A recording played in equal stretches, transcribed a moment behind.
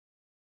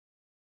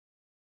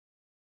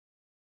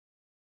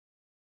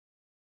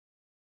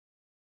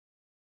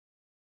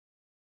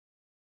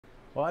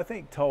Well, I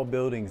think tall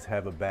buildings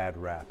have a bad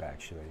rap,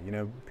 actually. You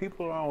know,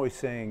 people are always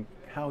saying,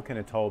 how can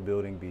a tall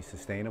building be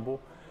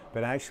sustainable?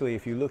 But actually,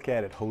 if you look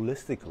at it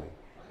holistically,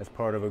 as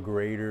part of a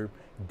greater,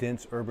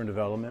 dense urban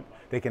development,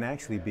 they can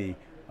actually be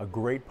a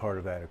great part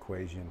of that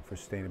equation for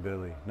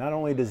sustainability. Not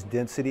only does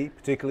density,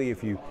 particularly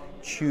if you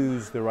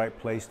choose the right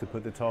place to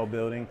put the tall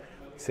building,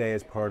 say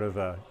as part of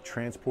a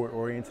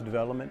transport-oriented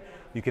development,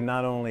 you can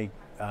not only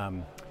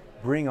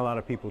bring a lot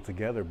of people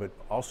together, but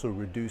also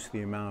reduce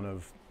the amount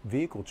of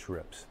vehicle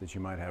trips that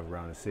you might have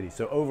around the city.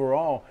 So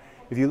overall,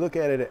 if you look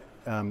at it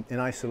in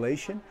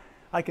isolation,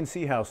 I can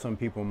see how some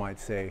people might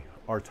say,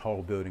 are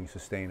tall buildings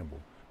sustainable?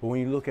 But when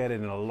you look at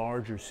it in a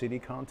larger city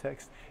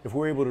context, if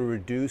we're able to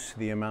reduce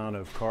the amount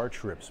of car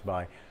trips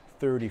by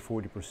 30,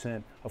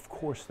 40%, of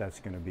course that's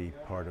going to be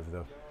part of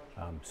the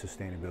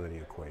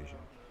sustainability equation.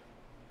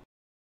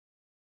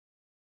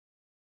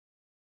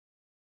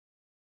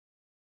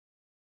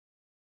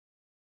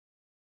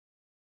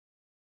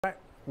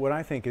 What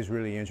I think is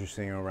really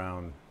interesting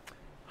around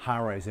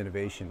high-rise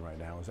innovation right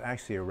now is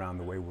actually around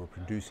the way we're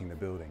producing the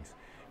buildings.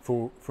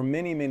 For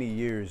many, many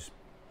years,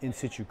 in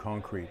situ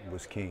concrete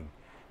was king.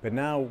 But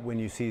now when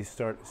you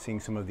start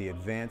seeing some of the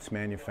advanced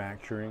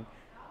manufacturing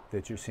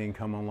that you're seeing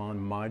come online,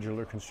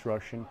 modular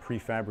construction,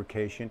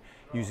 prefabrication,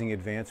 using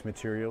advanced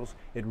materials,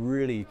 it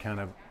really kind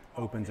of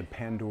opens a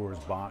Pandora's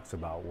box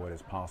about what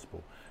is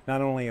possible.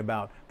 Not only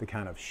about the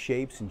kind of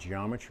shapes and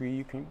geometry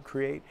you can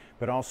create,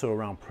 but also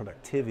around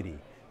productivity,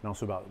 and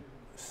also about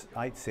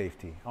site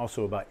safety,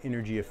 also about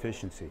energy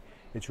efficiency.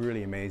 It's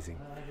really amazing.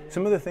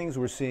 Some of the things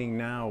we're seeing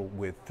now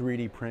with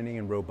 3D printing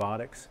and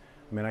robotics,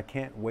 I mean, I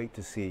can't wait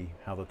to see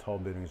how the tall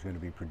building is going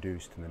to be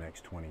produced in the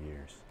next 20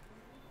 years.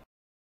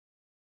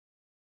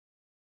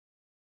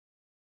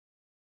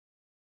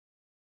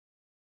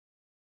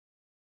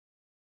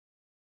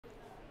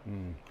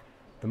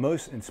 The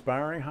most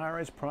inspiring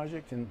high-rise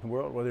project in the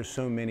world? Well, there's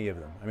so many of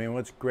them. I mean,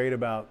 what's great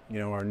about,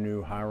 our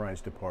new high-rise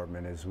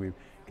department is we've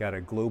got a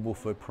global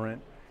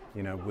footprint,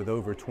 with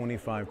over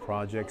 25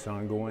 projects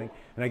ongoing.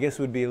 And I guess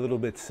it would be a little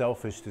bit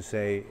selfish to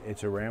say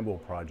it's a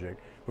Ramboll project.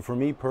 But for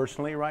me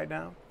personally right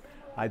now,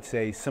 I'd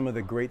say some of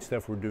the great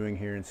stuff we're doing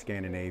here in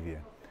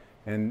Scandinavia.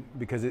 And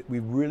because we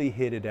really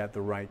hit it at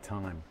the right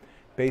time.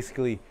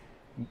 Basically,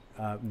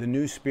 the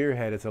new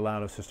spearhead has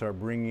allowed us to start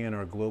bringing in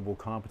our global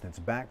competence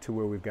back to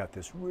where we've got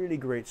this really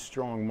great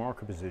strong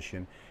market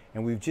position,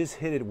 and we've just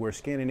hit it where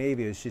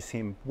Scandinavia has just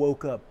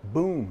woke up,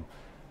 boom,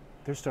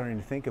 they're starting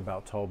to think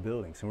about tall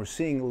buildings, and we're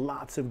seeing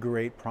lots of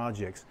great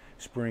projects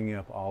springing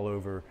up all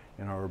over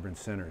in our urban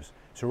centers.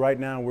 So right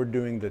now we're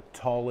doing the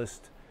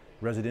tallest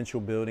residential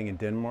building in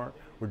Denmark,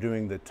 we're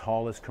doing the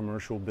tallest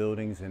commercial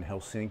buildings in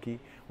Helsinki,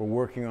 we're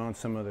working on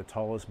some of the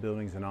tallest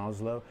buildings in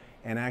Oslo,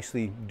 and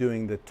actually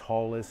doing the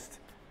tallest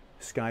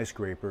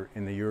skyscraper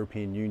in the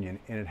European Union,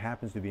 and it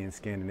happens to be in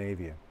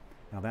Scandinavia.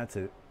 Now that's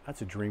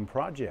a dream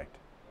project.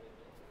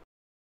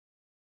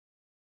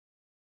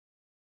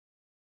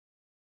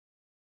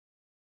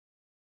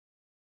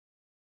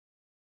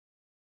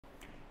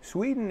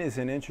 Sweden is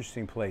an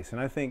interesting place,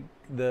 and I think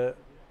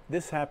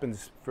this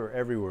happens for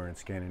everywhere in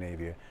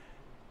Scandinavia.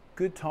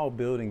 Good tall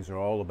buildings are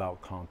all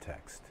about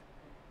context.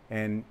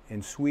 And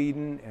in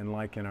Sweden, and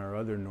like in our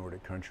other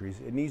Nordic countries,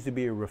 it needs to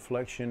be a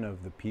reflection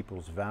of the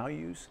people's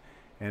values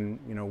and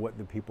what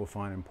the people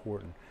find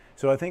important.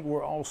 So I think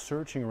we're all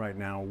searching right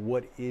now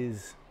what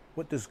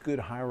does good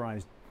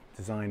high-rise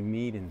design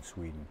mean in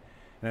Sweden?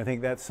 And I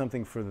think that's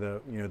something for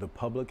the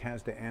public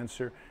has to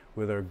answer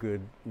with our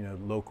good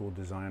local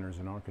designers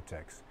and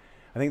architects.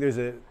 I think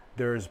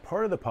there's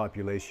part of the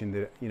population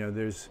that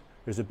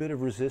there's a bit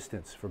of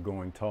resistance for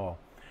going tall.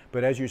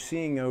 But as you're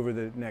seeing over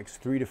the next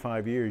 3 to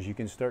 5 years, you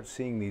can start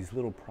seeing these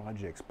little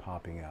projects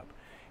popping up.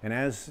 And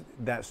as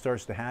that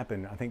starts to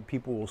happen, I think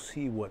people will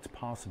see what's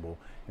possible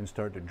and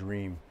start to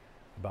dream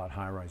about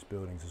high-rise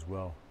buildings as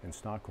well in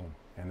Stockholm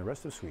and the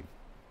rest of Sweden.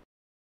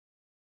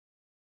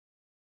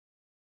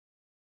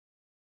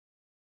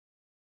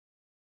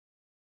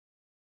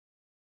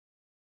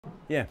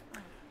 Yeah,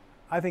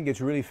 I think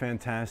it's really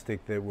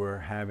fantastic that we're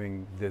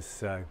having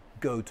this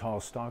Go Tall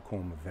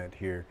Stockholm event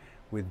here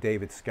with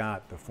David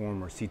Scott, the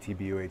former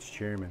CTBUH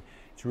chairman.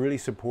 It's really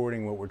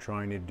supporting what we're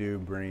trying to do,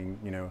 bring,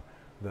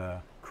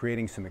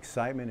 creating some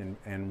excitement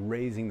and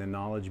raising the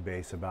knowledge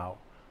base about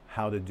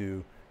how to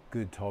do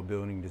good tall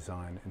building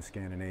design in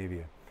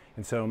Scandinavia.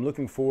 And so I'm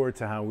looking forward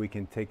to how we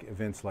can take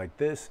events like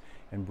this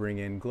and bring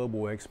in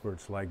global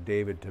experts like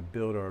David to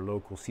build our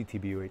local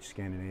CTBUH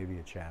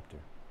Scandinavia chapter.